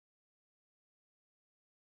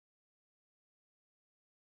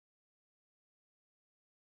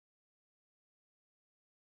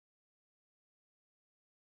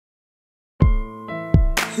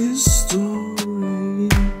History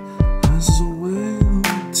has a way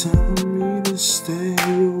of telling me to stay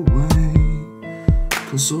away,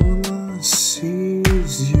 'cause all I see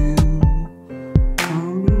is you. How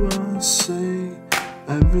do I say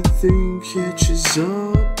everything catches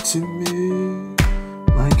up to me,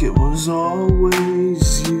 like it was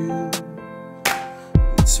always you?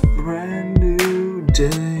 It's a brand new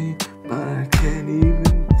day, but I can't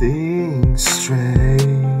even think straight.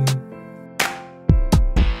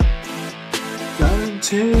 Got a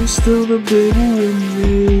taste of the bitter in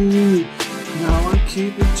me, now I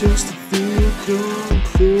keep it just to feel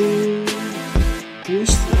complete.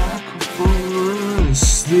 Wish that I could fall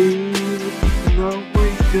asleep and not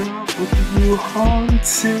wake up with you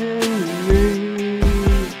haunting me.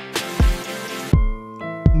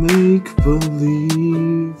 Make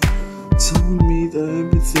believe, telling me that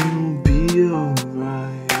everything will be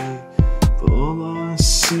alright, but all I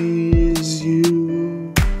see is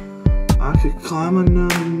you. I could climb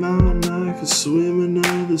another mountain, I could swim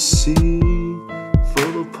another sea,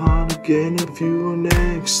 fall apart again if you were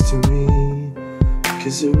next to me,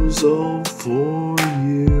 'cause it was all for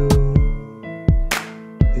you.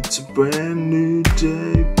 It's a brand new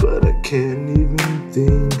day, but I can't even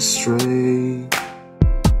think straight.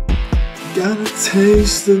 Got a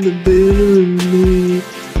taste of the bitter in me,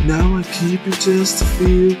 now I keep it just to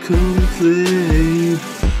feel complete.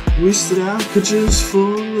 Wish that I could just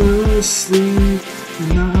fall asleep and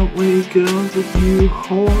not wake up with you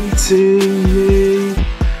haunting me.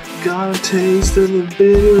 Got a taste of the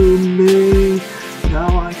bitter in me,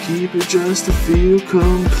 now I keep it just to feel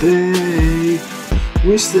complete.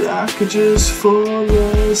 Wish that I could just fall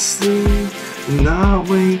asleep and not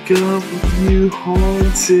wake up with you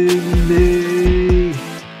haunting me.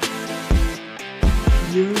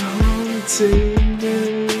 You're haunting me,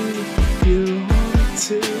 you're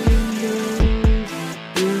haunting me,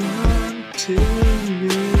 you're haunting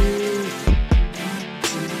me,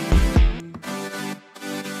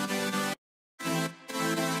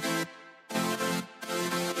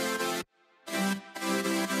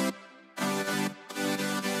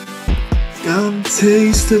 Got a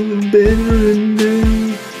taste of the bitter in me,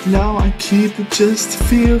 now I keep it just to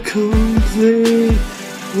feel complete.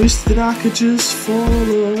 Wish that I could just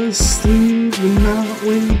fall asleep and not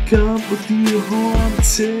wake up with you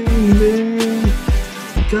haunting me.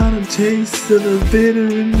 Got a taste of the bitter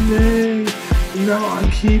in me, now I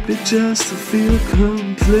keep it just to feel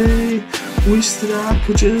complete. Wish that I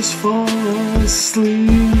could just fall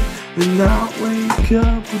asleep and not wake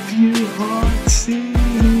up with you haunting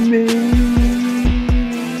me.